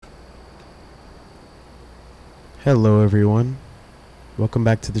Hello everyone, welcome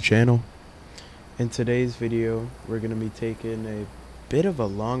back to the channel. In today's video we're going to be taking a bit of a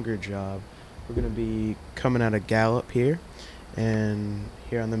longer job. We're going to be coming out of Gallup here, and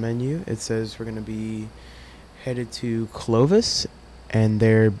here on the menu it says we're going to be headed to Clovis and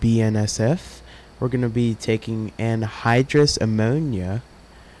their BNSF. We're going to be taking Anhydrous Ammonia,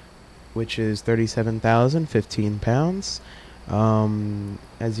 which is 37,015 pounds.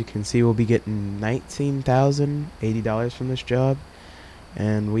 As you can see, we'll be getting $19,080 from this job,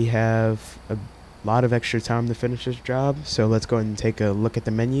 and we have a lot of extra time to finish this job, so let's go ahead and take a look at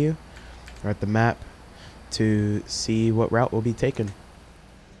the menu or at the map to see what route we'll be taking.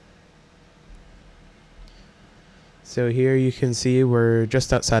 So here you can see we're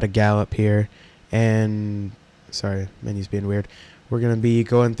just outside of Gallup here, and sorry, menu's being weird. We're going to be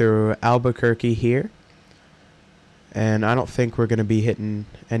going through Albuquerque here. And I don't think we're going to be hitting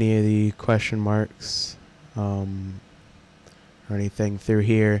any of the question marks or anything through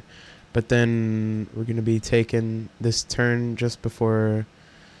here. But then we're going to be taking this turn just before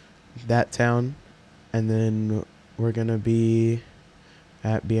that town. And then we're going to be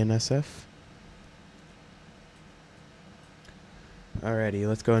at BNSF. Alrighty,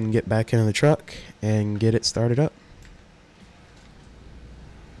 let's go ahead and get back into the truck and get it started up.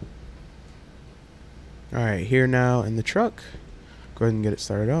 Alright, here now in the truck. Go ahead and get it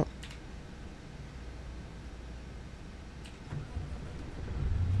started up.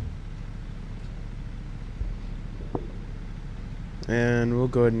 And we'll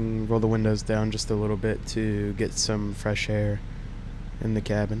go ahead and roll the windows down just a little bit to get some fresh air in the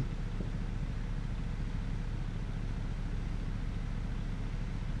cabin.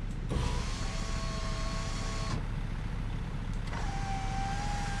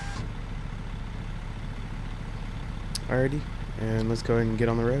 Alrighty, and let's go ahead and get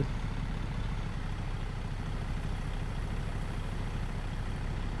on the road.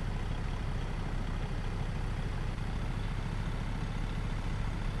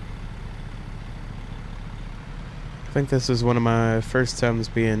 I think this is one of my first times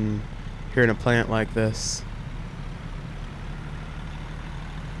being here in a plant like this.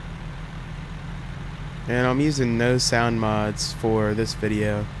 And I'm using no sound mods for this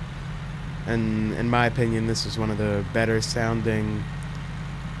video. And in my opinion, this is one of the better sounding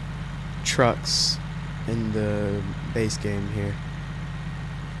trucks in the base game here,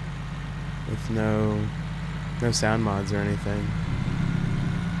 with no sound mods or anything.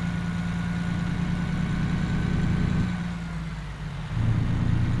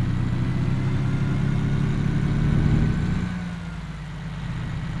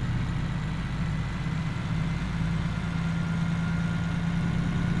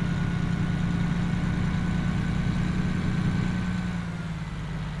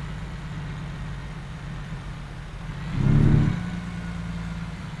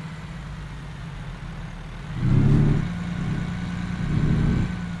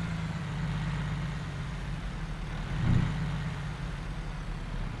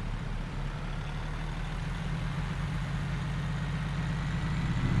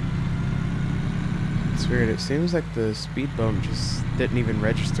 It's weird, it seems like the speed bump just didn't even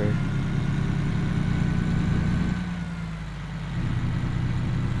register.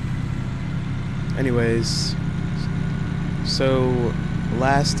 Anyways, so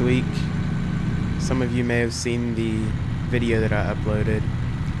last week, some of you may have seen the video that I uploaded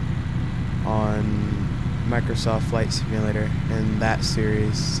on Microsoft Flight Simulator and that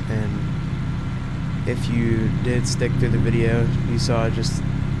series, and if you did stick through the video, you saw just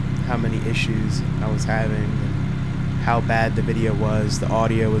how many issues I was having and how bad the video was. The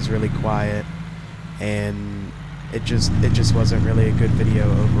audio was really quiet, and it just wasn't really a good video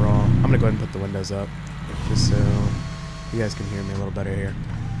overall. I'm gonna go ahead and put the windows up just so you guys can hear me a little better here.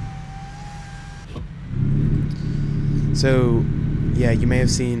 So yeah, you may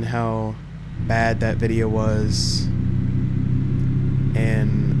have seen how bad that video was,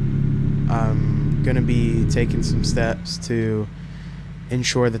 and I'm gonna be taking some steps to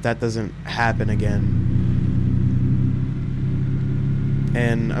ensure that that doesn't happen again.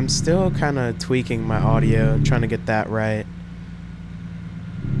 And I'm still kind of tweaking my audio, trying to get that right.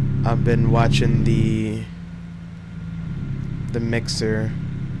 I've been watching the mixer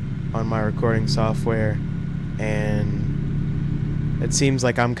on my recording software, and it seems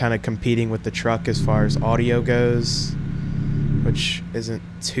like I'm kind of competing with the truck as far as audio goes, which isn't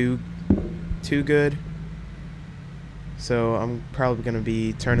too good. So I'm probably going to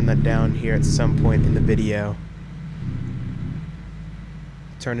be turning that down here at some point in the video.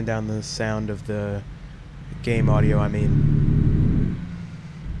 Turning down the sound of the game audio, I mean.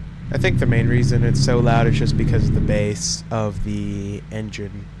 I think the main reason it's so loud is just because of the bass of the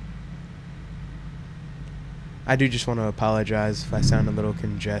engine. I do just want to apologize if I sound a little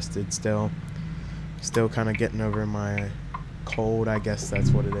congested still. Still kind of getting over my cold, I guess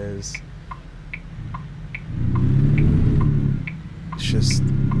that's what it is. It's just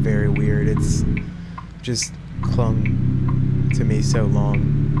very weird. It's just clung to me so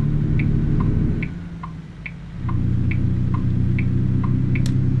long.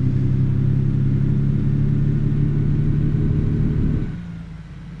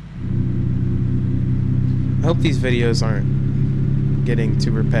 I hope these videos aren't getting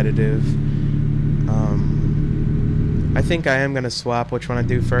too repetitive. I think I am going to swap which one I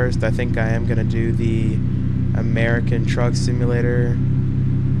do first. I think I am going to do the American Truck Simulator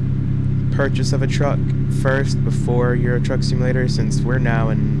purchase of a truck first before Euro Truck Simulator, since we're now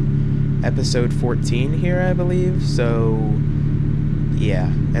in episode 14 here, I believe. So yeah,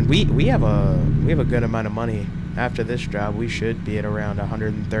 and we have a good amount of money after this job. We should be at around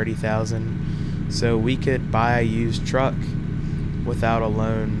 130,000, so we could buy a used truck without a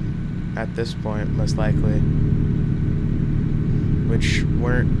loan at this point, most likely, which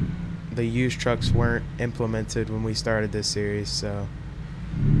the used trucks weren't implemented when we started this series, so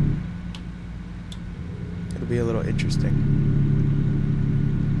it'll be a little interesting.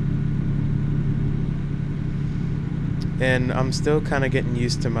 And I'm still kind of getting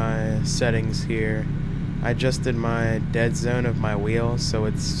used to my settings here. I adjusted my dead zone of my wheel, so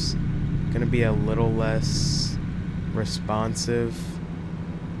it's gonna be a little less responsive.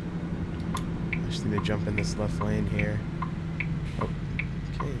 I just need to jump in this left lane here. Oh,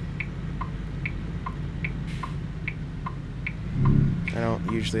 okay. I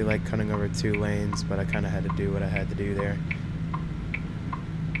don't usually like cutting over 2 lanes, but I kind of had to do what I had to do there.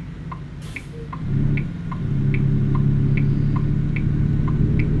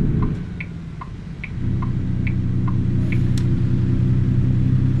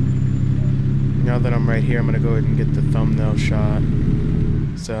 Now that I'm right here, I'm going to go ahead and get the thumbnail shot.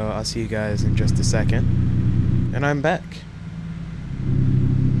 So I'll see you guys in just a second. And I'm back.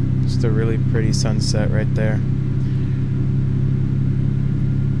 Just a really pretty sunset right there.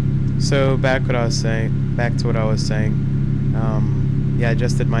 So back to what I was saying. Yeah, I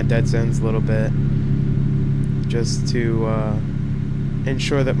adjusted my dead zones a little bit just to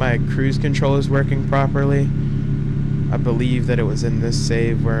ensure that my cruise control is working properly. I believe that it was in this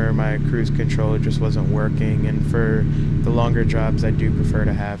save where my cruise control just wasn't working, and for the longer jobs I do prefer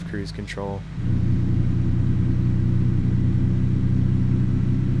to have cruise control.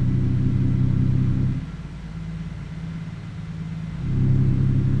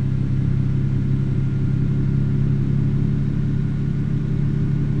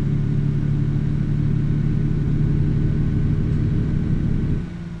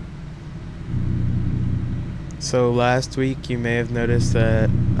 So last week you may have noticed that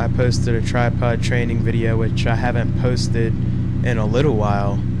I posted a tripod training video, which I haven't posted in a little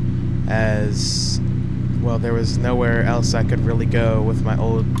while, as well there was nowhere else I could really go with my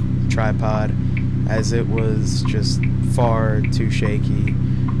old tripod, as it was just far too shaky.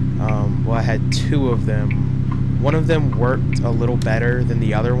 Well, I had 2 of them. One of them worked a little better than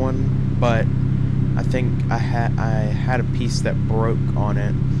the other one, but I think I had a piece that broke on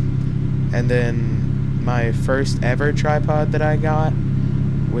it. And then my first ever tripod that I got,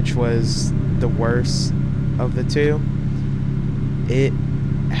 which was the worst of the 2, it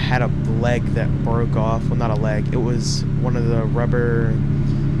had a leg that broke off. Well, not a leg, it was one of the rubber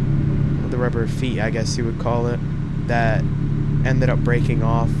feet, I guess you would call it, that ended up breaking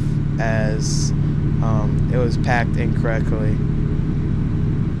off as it was packed incorrectly.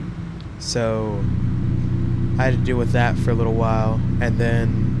 So I had to deal with that for a little while, and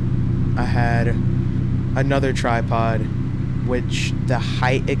then I had another tripod which the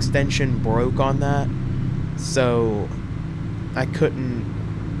height extension broke on that, so I couldn't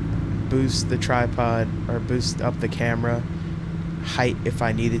boost the tripod or boost up the camera height if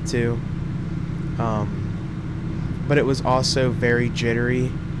I needed to. But it was also very jittery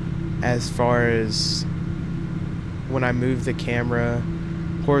as far as when I move the camera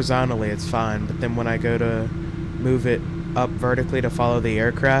horizontally, it's fine, but then when I go to move it up vertically to follow the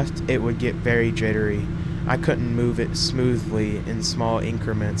aircraft, it would get very jittery. I couldn't move it smoothly in small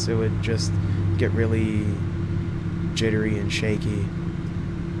increments. It would just get really jittery and shaky.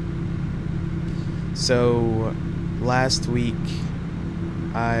 So last week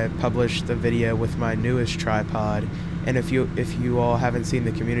I published the video with my newest tripod, and if you all haven't seen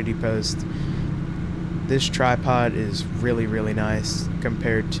the community post, this tripod is really, really nice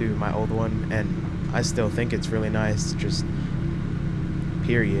compared to my old one, and I still think it's really nice, just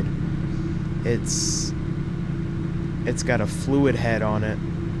period. it's got a fluid head on it,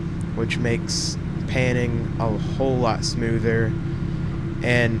 which makes panning a whole lot smoother,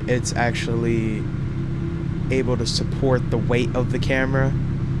 and it's actually able to support the weight of the camera.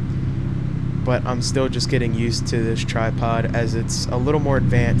 But I'm still just getting used to this tripod, as it's a little more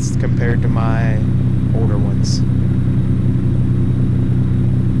advanced compared to my older ones.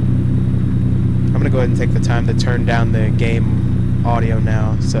 I'm gonna go ahead and take the time to turn down the game audio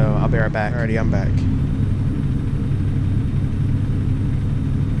now, so I'll be right back. Alrighty, I'm back.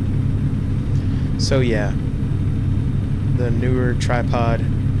 So yeah, the newer tripod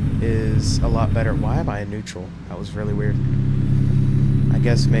is a lot better. Why am I in neutral? That was really weird. I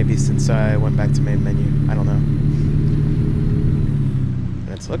guess maybe since I went back to main menu. I don't know. And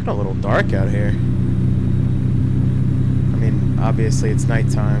it's looking a little dark out here. I mean, obviously it's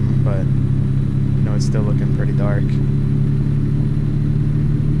nighttime, but you know, it's still looking pretty dark.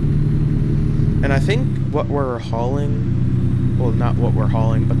 And I think what we're hauling, well, not what we're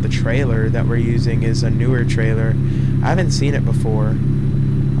hauling, but the trailer that we're using is a newer trailer. I haven't seen it before.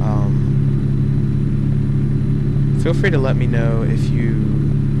 Feel free to let me know if you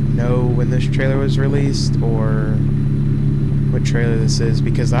know when this trailer was released or what trailer this is,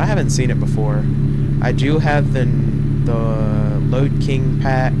 because I haven't seen it before. I do have the Load King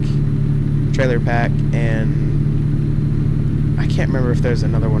pack, trailer pack, and I can't remember if there's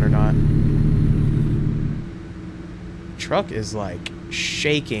another one or not. Truck is like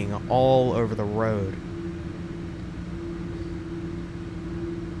shaking all over the road.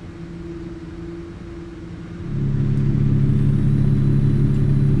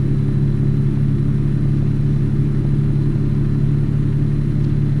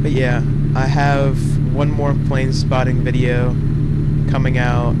 But yeah, I have one more plane spotting video coming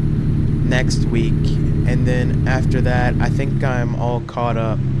out next week, and then after that I think I'm all caught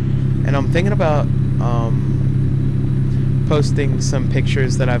up, and I'm thinking about posting some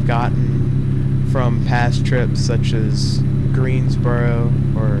pictures that I've gotten from past trips, such as Greensboro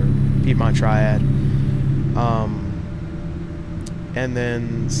or Piedmont Triad, and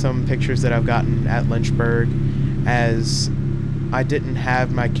then some pictures that I've gotten at Lynchburg, as I didn't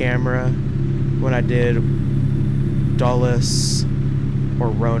have my camera when I did Dulles or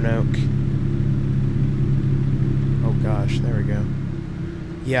Roanoke. Oh gosh, there we go.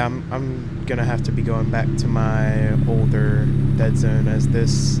 Yeah, I'm gonna have to be going back to my older dead zone, as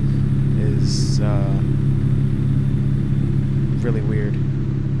this is really weird.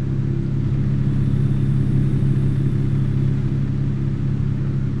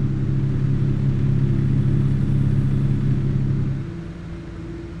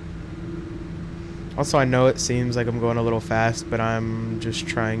 Also, I know it seems like I'm going a little fast, but I'm just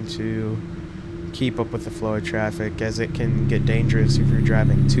trying to keep up with the flow of traffic, as it can get dangerous if you're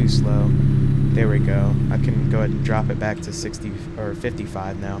driving too slow. There we go. I can go ahead and drop it back to 60 or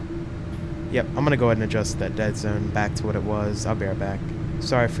 55 now. Yep, I'm gonna go ahead and adjust that dead zone back to what it was. I'll be right back.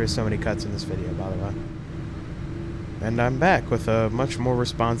 Sorry for so many cuts in this video, by the way. And I'm back with a much more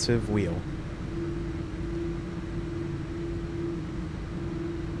responsive wheel.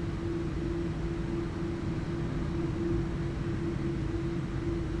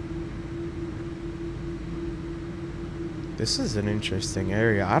 This is an interesting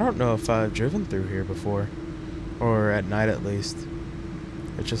area. I don't know if I've driven through here before, or at night at least.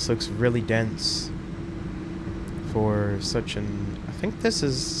 It just looks really dense for such an... I think this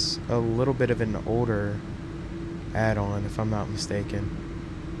is a little bit of an older add-on, if I'm not mistaken.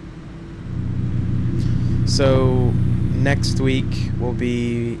 So next week will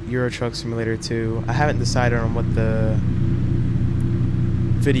be Euro Truck Simulator 2. I haven't decided on what the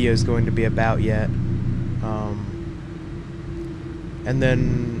video is going to be about yet. And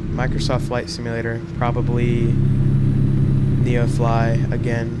then Microsoft Flight Simulator, probably NeoFly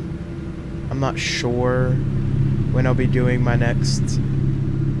again. I'm not sure when I'll be doing my next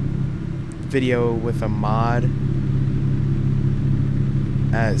video with a mod,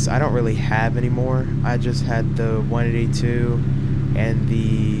 as I don't really have any more. I just had the 182 and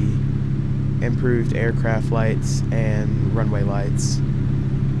the improved aircraft lights and runway lights.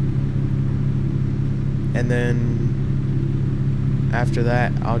 And then after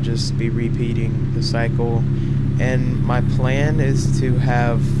that, I'll just be repeating the cycle. And my plan is to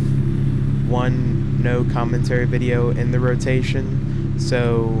have one no commentary video in the rotation.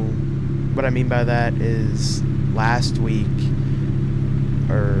 So what I mean by that is, last week,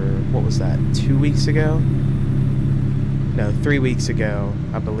 or what was that, 2 weeks ago? No, 3 weeks ago,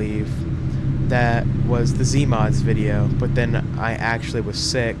 I believe. That was the Z-Mods video, but then I actually was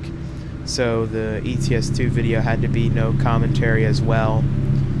sick. So the ETS2 video had to be no commentary as well.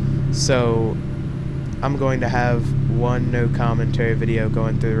 So I'm going to have one no commentary video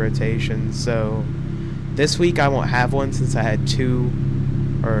going through the rotation. So this week I won't have one since I had two,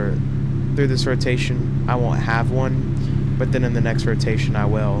 or through this rotation I won't have one, but then in the next rotation I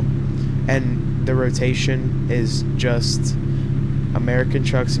will. And the rotation is just American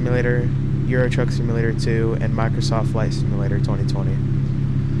Truck Simulator, Euro Truck Simulator 2, and Microsoft Flight Simulator 2020.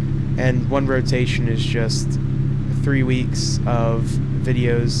 And one rotation is just 3 weeks of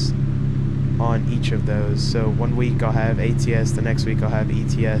videos on each of those. So one week I'll have ATS, the next week I'll have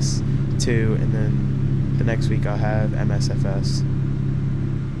ETS 2, and then the next week I'll have MSFS.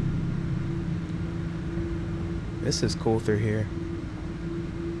 This is cool through here.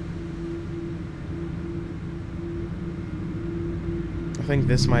 I think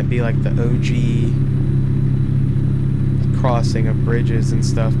this might be like the OG crossing of bridges and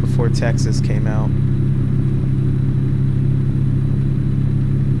stuff before Texas came out.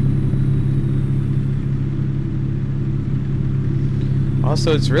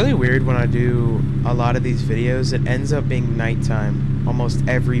 Also, it's really weird when I do a lot of these videos, it ends up being nighttime almost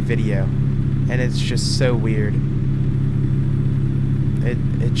every video, and it's just so weird.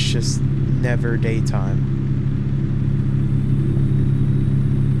 It's just never daytime.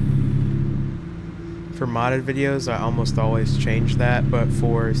 For modded videos, I almost always change that, but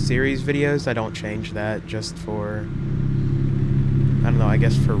for series videos, I don't change that, just for, I don't know, I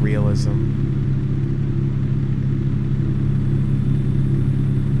guess for realism.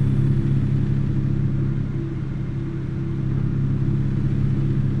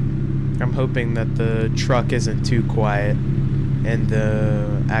 I'm hoping that the truck isn't too quiet in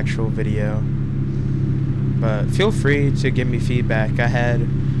the actual video, but feel free to give me feedback. I had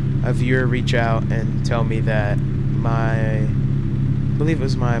a viewer reach out and tell me that I believe it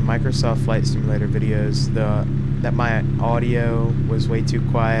was my Microsoft Flight Simulator videos, that my audio was way too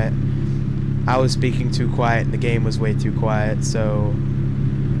quiet. I was speaking too quiet and the game was way too quiet, so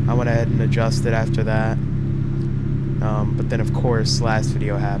I went ahead and adjusted after that. But then of course last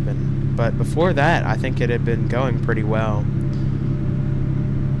video happened. But before that, I think it had been going pretty well.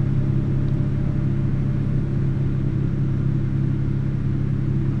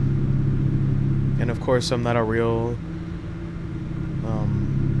 And of course, I'm not a real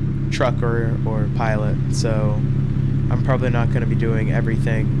trucker or pilot, so I'm probably not going to be doing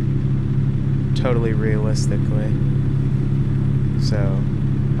everything totally realistically. So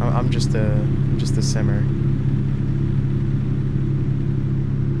I'm just a simmer.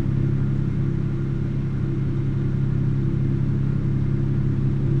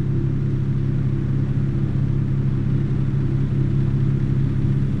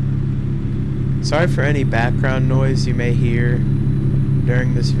 Sorry for any background noise you may hear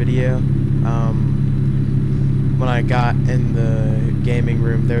during this video. When I got in the gaming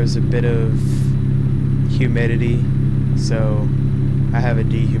room, there was a bit of humidity, so I have a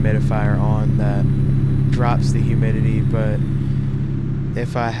dehumidifier on that drops the humidity, but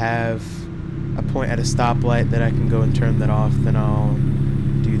if I have a point at a stoplight that I can go and turn that off, then I'll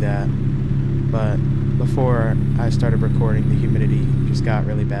do that. But before I started recording, the humidity just got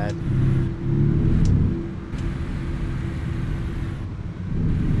really bad.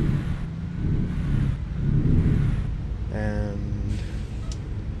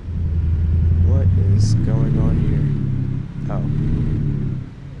 Going on here? Oh.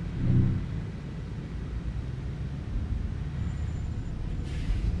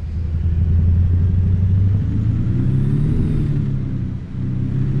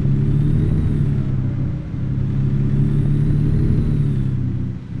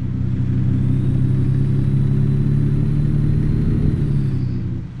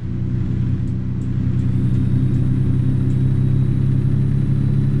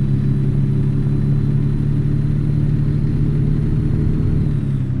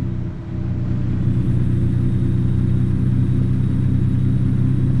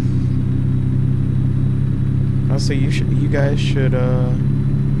 So you guys should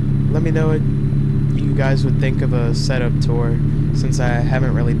let me know what you guys would think of a setup tour, since I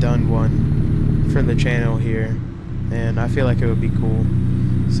haven't really done one for the channel here, and I feel like it would be cool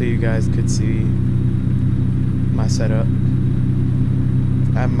so you guys could see my setup.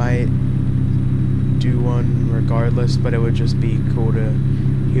 I might do one regardless, but it would just be cool to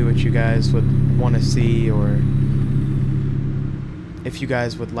hear what you guys would want to see, or if you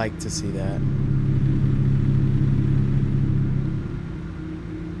guys would like to see that.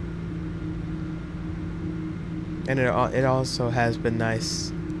 And it also has been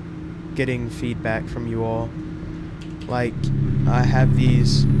nice getting feedback from you all. Like, I have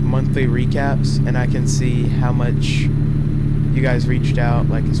these monthly recaps, and I can see how much you guys reached out,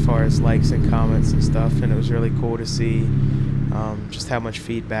 like as far as likes and comments and stuff, and it was really cool to see just how much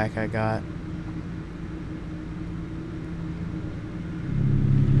feedback I got.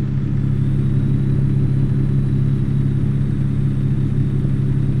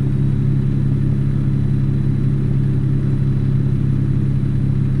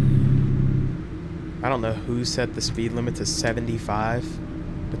 I don't know who set the speed limit to 75,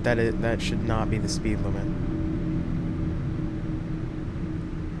 but that should not be the speed limit.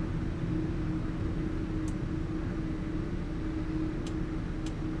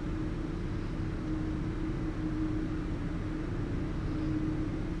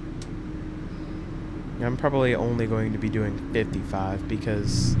 I'm probably only going to be doing 55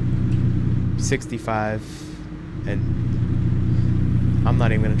 because 65, and I'm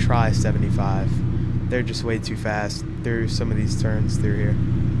not even going to try 75. They're just way too fast through some of these turns through here.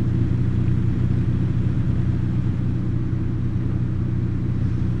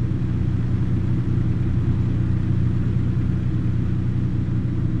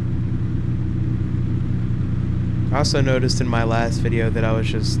 I also noticed in my last video that I was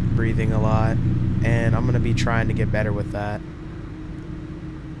just breathing a lot, and I'm going to be trying to get better with that.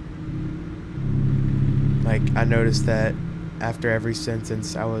 Like, I noticed that after every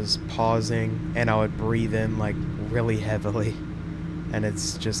sentence I was pausing and I would breathe in like really heavily, and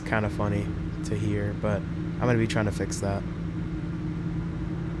it's just kind of funny to hear, but I'm going to be trying to fix that.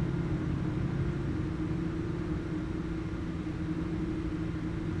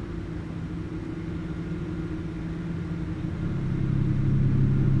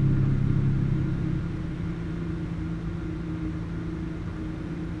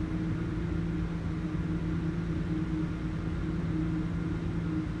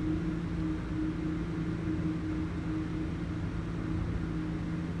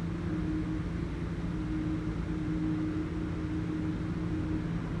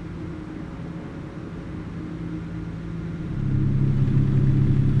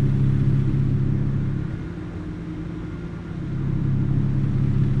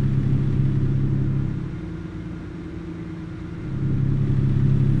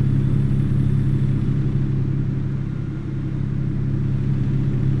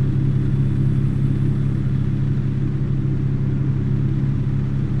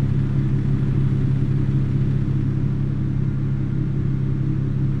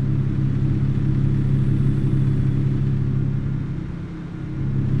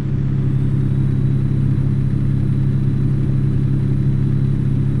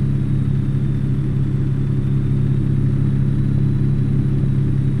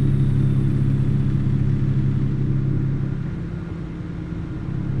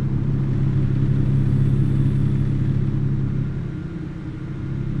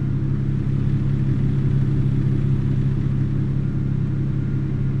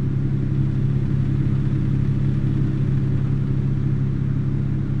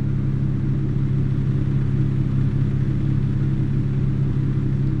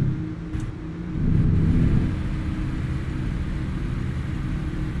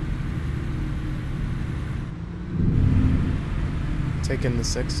 Taking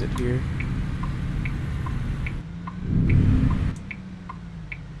this exit here.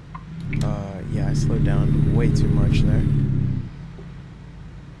 Yeah, I slowed down way too much there.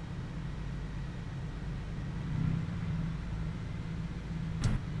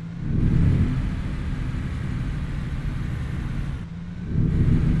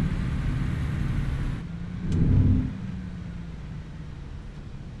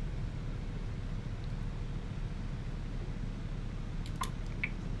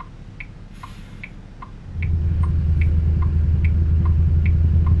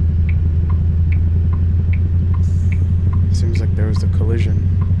 Seems like there was a collision.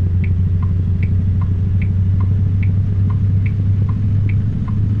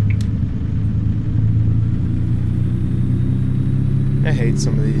 I hate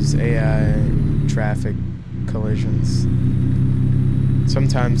some of these AI traffic collisions.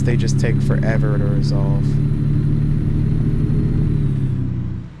 Sometimes they just take forever to resolve.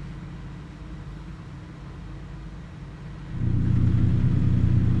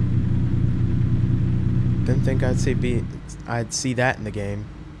 Didn't think I'd see that in the game.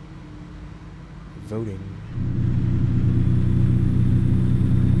 Voting.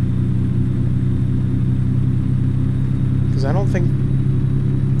 Because I don't think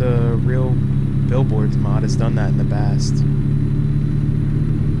the real billboards mod has done that in the past.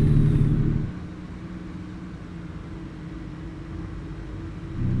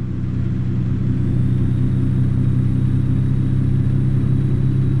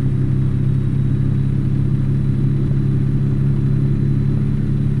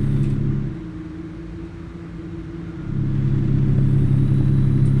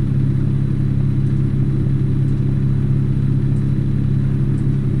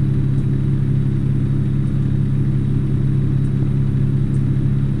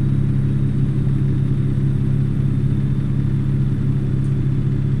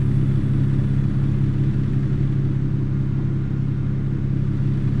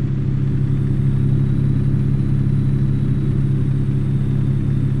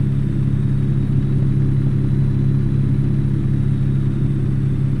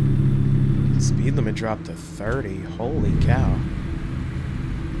 dropped to 30. Holy cow.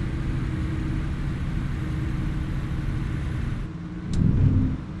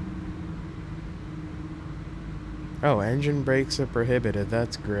 Oh, engine brakes are prohibited.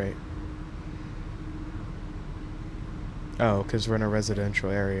 That's great. Oh, because we're in a residential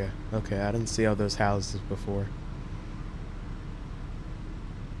area. Okay, I didn't see all those houses before.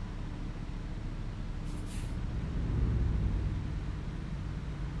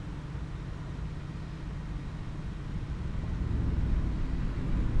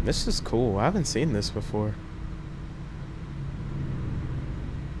 This is cool. I haven't seen this before.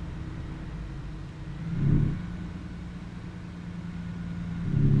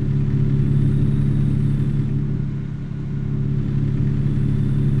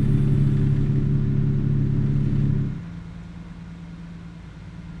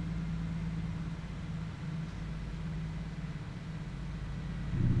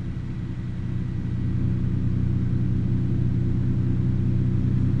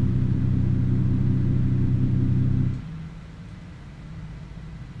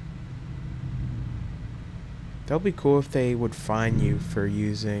 That would be cool if they would fine you for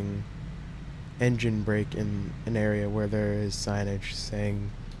using engine brake in an area where there is signage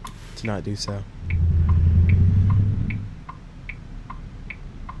saying to not do so.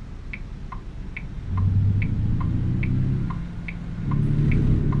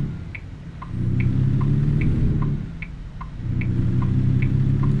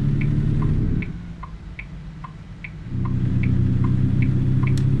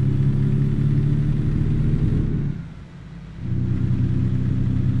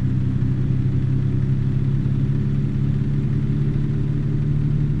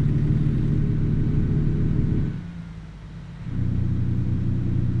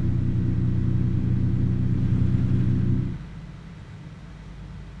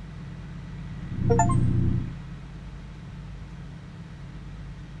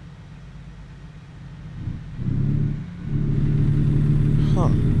 Huh.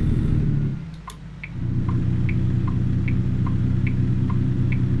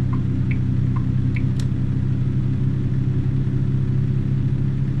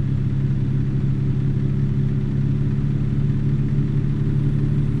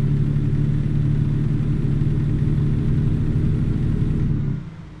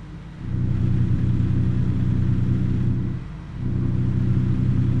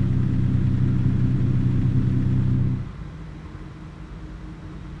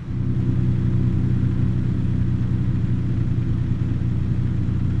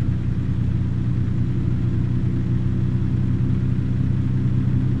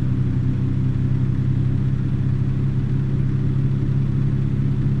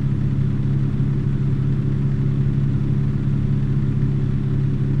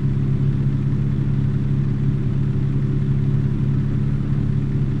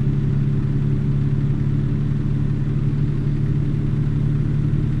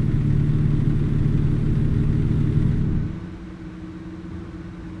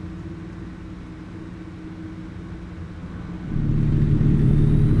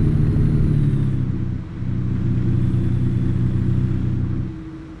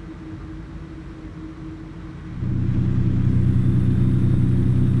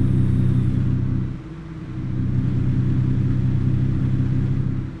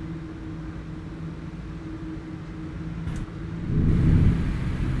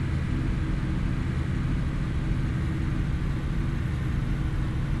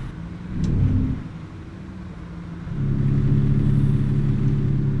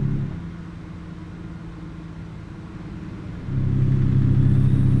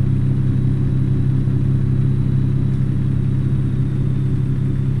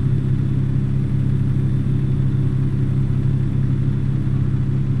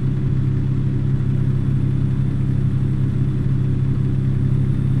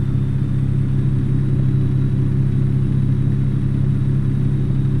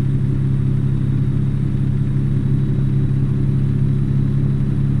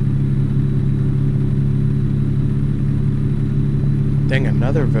 Dang,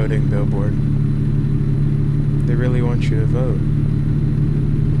 another voting billboard. They really want you to vote.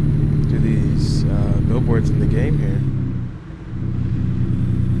 Do these billboards in the game here.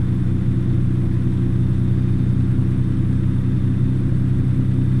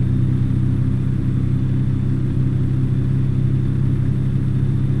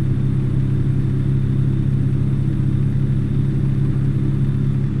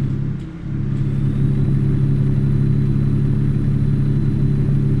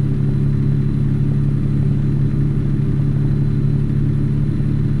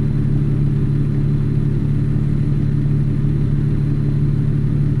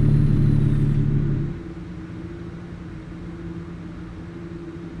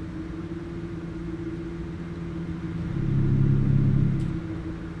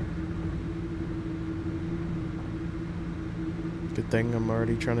 thing. I'm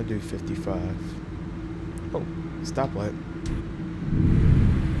already trying to do 55. Oh, stoplight.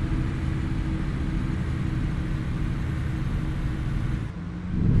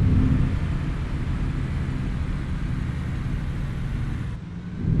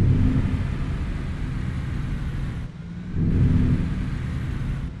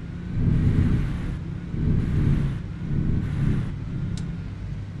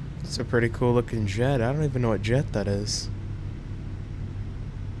 It's a pretty cool looking jet. I don't even know what jet that is.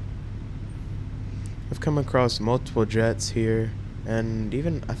 I've come across multiple jets here, and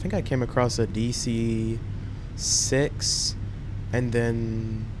even I think I came across a DC-6 and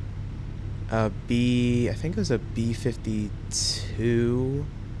then a I think it was a B-52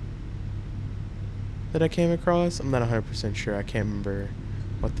 that I came across. I'm not 100% sure. I can't remember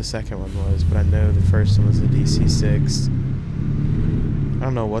what the second one was, but I know the first one was a DC-6. I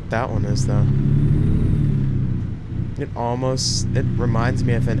don't know what that one is, though. It reminds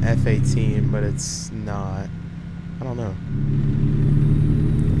me of an F-18, but it's not. I don't know.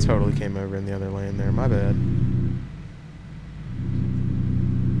 I totally came over in the other lane there. My bad.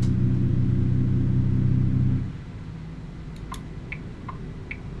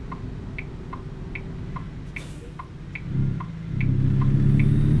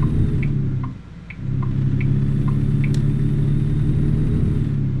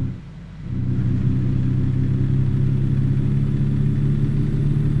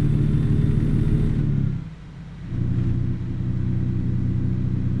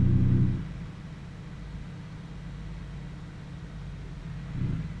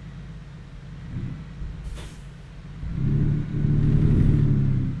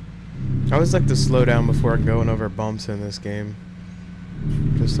 I always like to slow down before going over bumps in this game,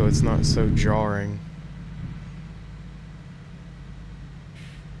 just so it's not so jarring.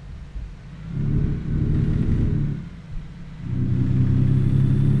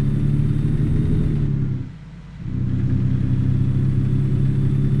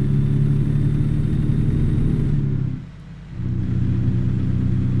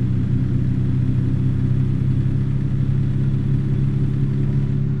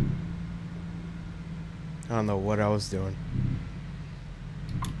 I don't know what I was doing.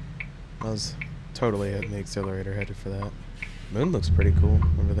 I was totally hitting the accelerator, headed for that. Moon looks pretty cool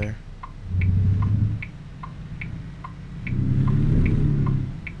over there.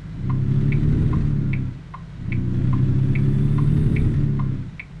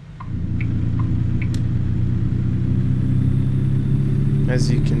 As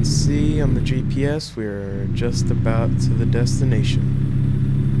you can see on the GPS, we're just about to the destination.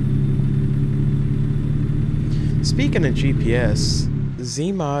 Speaking of GPS,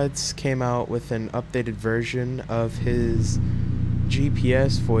 Z-Mods came out with an updated version of his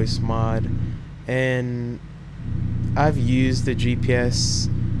GPS voice mod, and I've used the GPS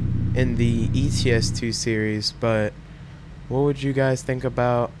in the ETS2 series, but what would you guys think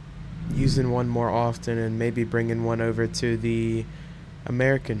about using one more often and maybe bringing one over to the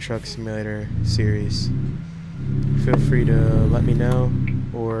American Truck Simulator series? Feel free to let me know,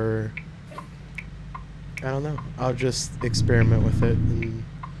 or I don't know, I'll just experiment with it, and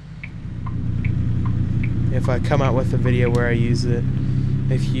if I come out with a video where I use it,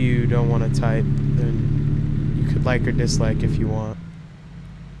 if you don't want to type, then you could like or dislike if you want.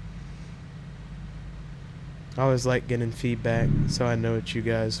 I always like getting feedback so I know what you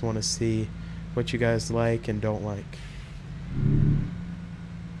guys want to see, what you guys like and don't like.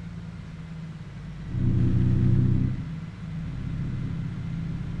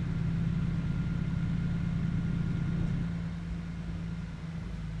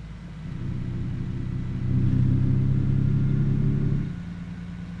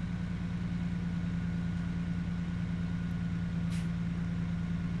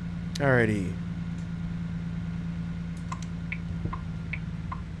 Alrighty.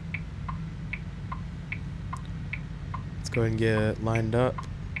 Let's go ahead and get lined up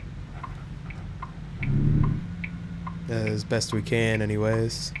as best we can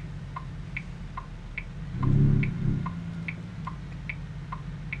anyways.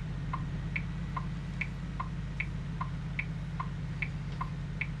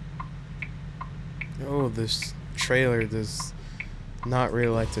 Oh, this trailer does not really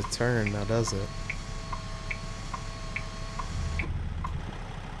like to turn now, does it?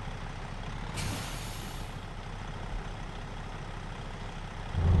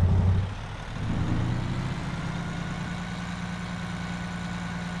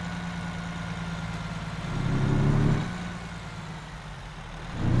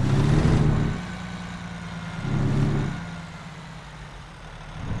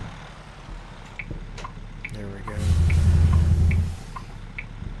 There we go.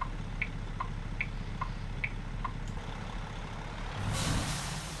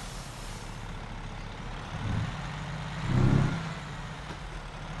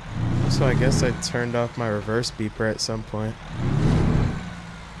 So I guess I turned off my reverse beeper at some point.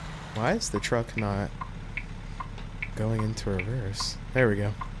 Why is the truck not going into reverse? There we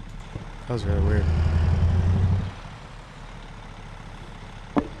go. That was really weird.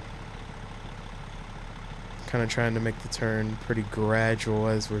 Kind of trying to make the turn pretty gradual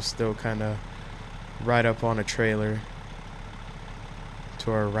as we're still kind of right up on a trailer to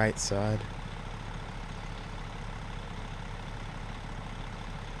our right side.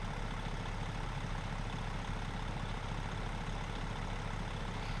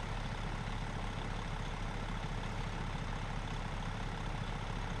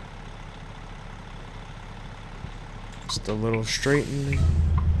 Just a little straightening,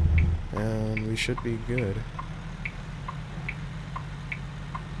 and we should be good.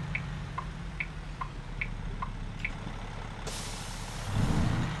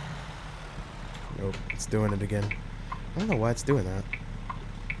 Nope, it's doing it again. I don't know why it's doing that.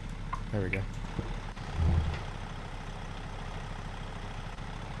 There we go.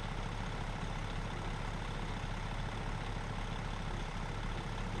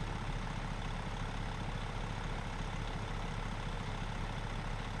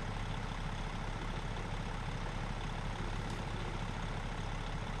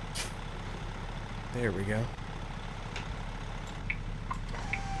 There we go.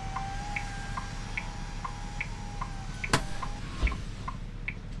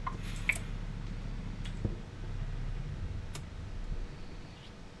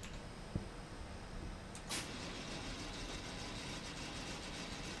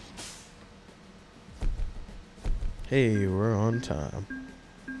 Hey, we're on time.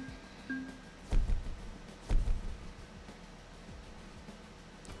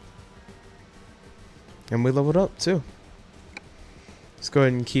 And we leveled up too. Let's go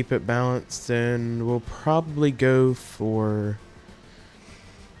ahead and keep it balanced, and we'll probably go for,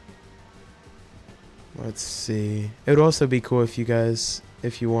 let's see. It would also be cool if you guys,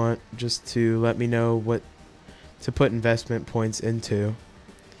 if you want, just to let me know what to put investment points into.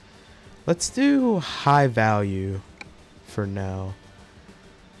 Let's do high value for now.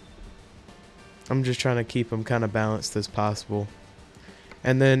 I'm just trying to keep them kind of balanced as possible.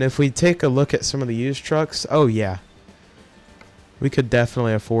 And then if we take a look at some of the used trucks, oh yeah, we could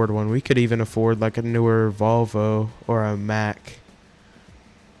definitely afford one. We could even afford like a newer Volvo or a Mack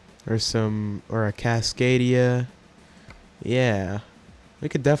or a Cascadia. Yeah, we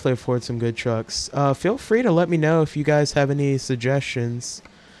could definitely afford some good trucks. Feel free to let me know if you guys have any suggestions.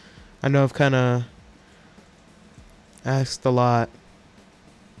 I know I've kind of asked a lot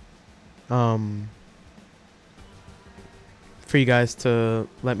for you guys to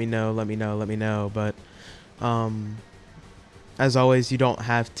let me know, but as always, you don't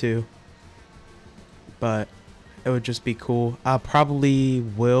have to, but it would just be cool. I probably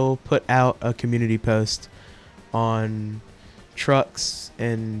will put out a community post on trucks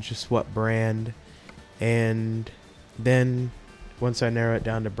and just what brand, and then once I narrow it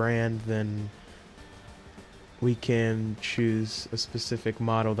down to brand, then we can choose a specific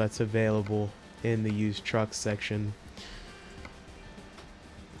model that's available in the used trucks section.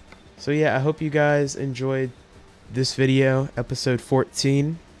 So yeah, I hope you guys enjoyed this video, episode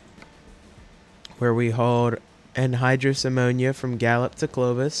 14, where we hauled Anhydrous Ammonia from Gallup to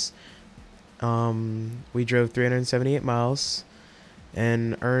Clovis. We drove 378 miles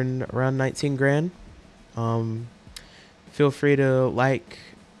and earned around 19 grand. Feel free to like,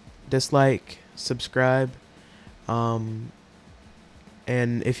 dislike, subscribe. And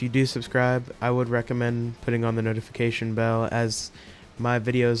if you do subscribe, I would recommend putting on the notification bell, as my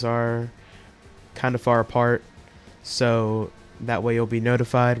videos are kind of far apart, so that way you'll be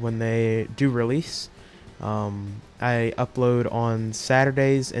notified when they do release. I upload on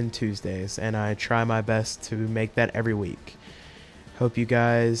Saturdays and Tuesdays, and I try my best to make that every week. Hope you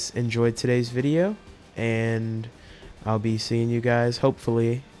guys enjoyed today's video, and I'll be seeing you guys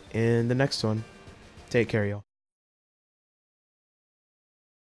hopefully in the next one. Take care, y'all.